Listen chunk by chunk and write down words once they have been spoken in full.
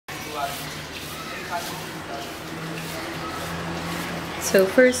So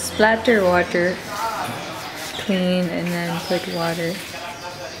first splatter water, clean, and then put water.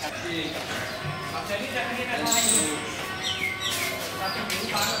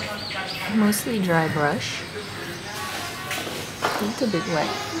 Mostly dry brush, a little bit wet,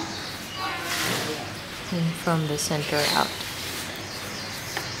 and from the center out.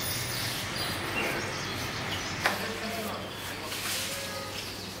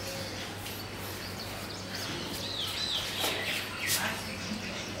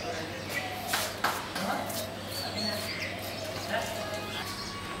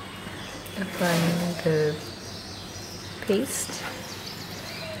 Applying the paste.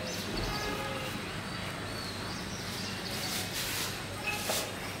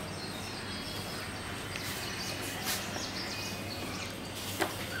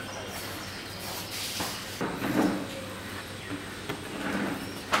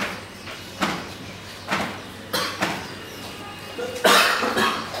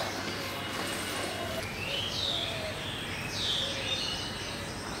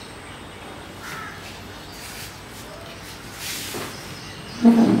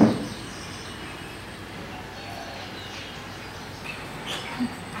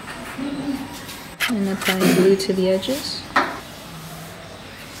 And applying glue to the edges.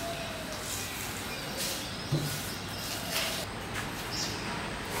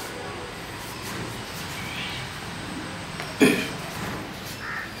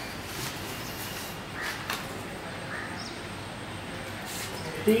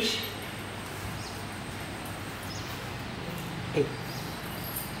 Fish. Egg.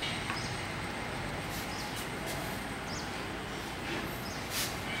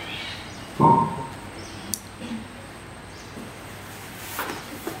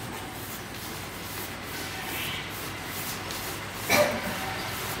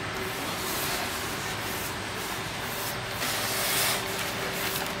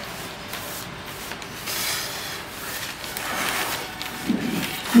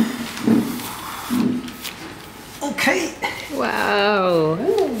 Okay. Wow.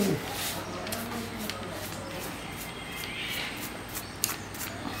 Ooh.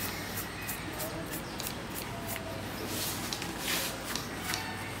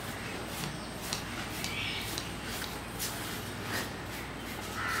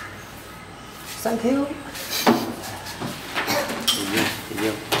 Thank you.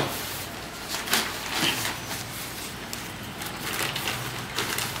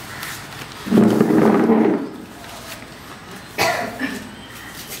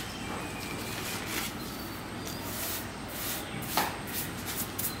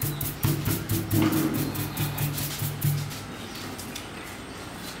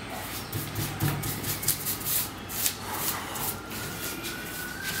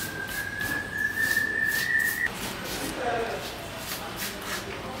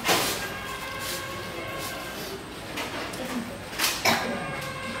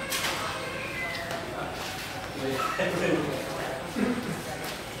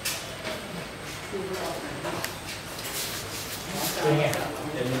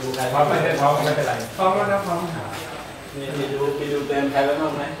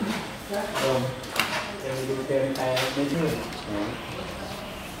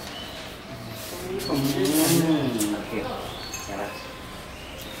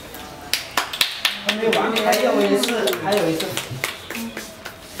还有一次。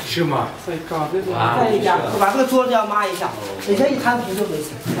是吗？再一下，把这个桌子要抹一下，等下一摊平就没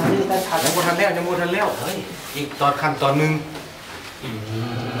事，把这个再擦。ยังโมทันแล้วยังโมทันแล้วเฮ้ยอีกตอนขั้นตอนนึง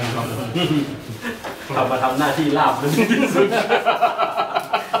เรามาทำหน้าที่ลาบเลยที่สุด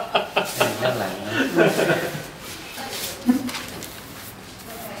ด้านหลัง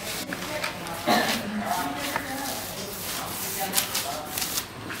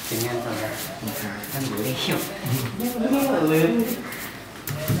เป็นงานตอนแรกท่านอยู่ในเขี้ยวเลย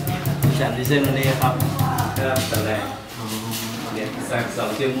ฉันดิเซนวันนี้ครับครับตอนแรกเรียนสอง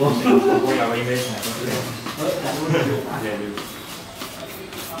เชียงม่วงพวกเราไม่ได้ไหนก็เรียนเรียนดู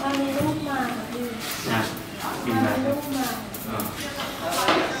มันมีรูปมานะบินมา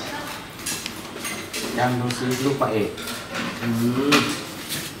ยังดูซิลูกพระเอก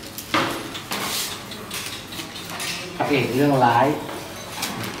พระเอกเรื่องร้าย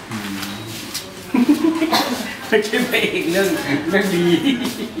ไม่ใช่พระเอกเรื่องดี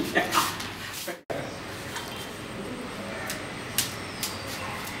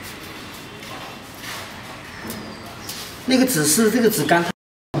那个纸是这个纸干。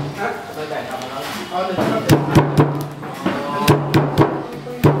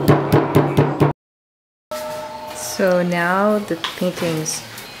So now the paintings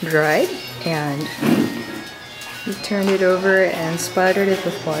dried, and we turned it over and splattered it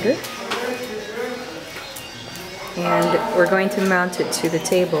with water. And we're going to mount it to the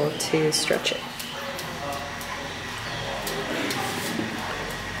table to stretch it.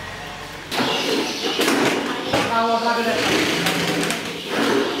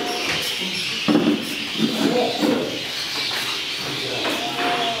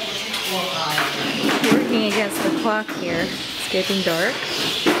 Working against the clock here. It's getting dark.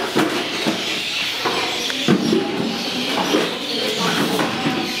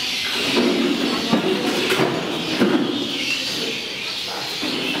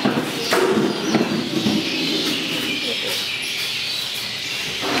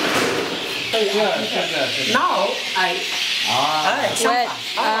 Now I Wet.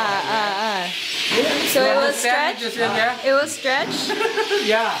 So it will stretch? It will stretch?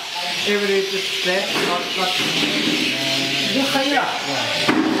 Yeah, every stretch, not 已经黑了。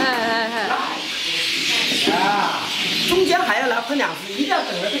啊，中间还要来喷2次，一定要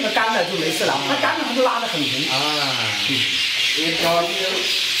等着这个干了就没事了。它干了它就拉得很平。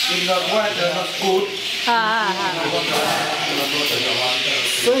in the water not good.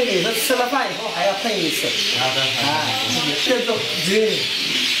 所以你说吃了饭以后还要喷1次。这种对。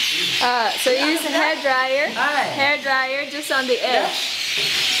So use a hair dryer. Hair dryer just on the edge.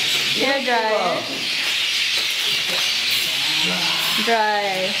 Hair dryer.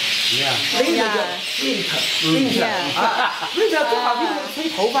 Dry. 那个叫 winter 啊 ，winter 正好就是吹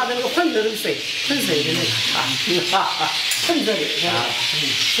头发的那个喷的那个水，喷水的那个啊，喷这里，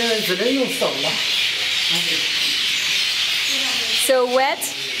现在只能用手了。So wet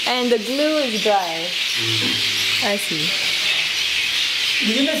and the glue is dry. I see.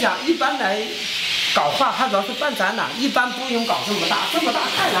 你跟他讲，一般来搞画，他主要是办展览，一般不用搞这么大，这么大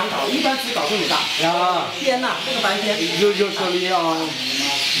太难搞，一般只搞这么大。边呐，这个白边。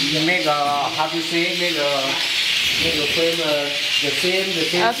Usually make a how to say make a frame the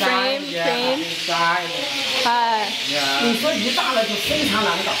same A frame. size. 你说一大了就非常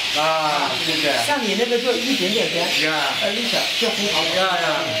难搞。啊，对不对？像你那个就一点点边，一小就很好搞。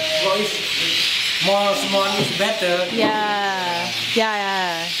More small is better. Yeah.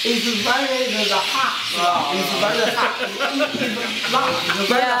 It's very hard. It's very hard.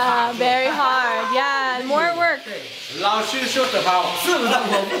 Yeah, very hard. Yeah, more work. 老师说的好，是不是？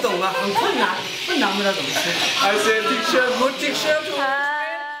我不懂啊，很困难，不知道怎么吃。I say teacher, good teacher.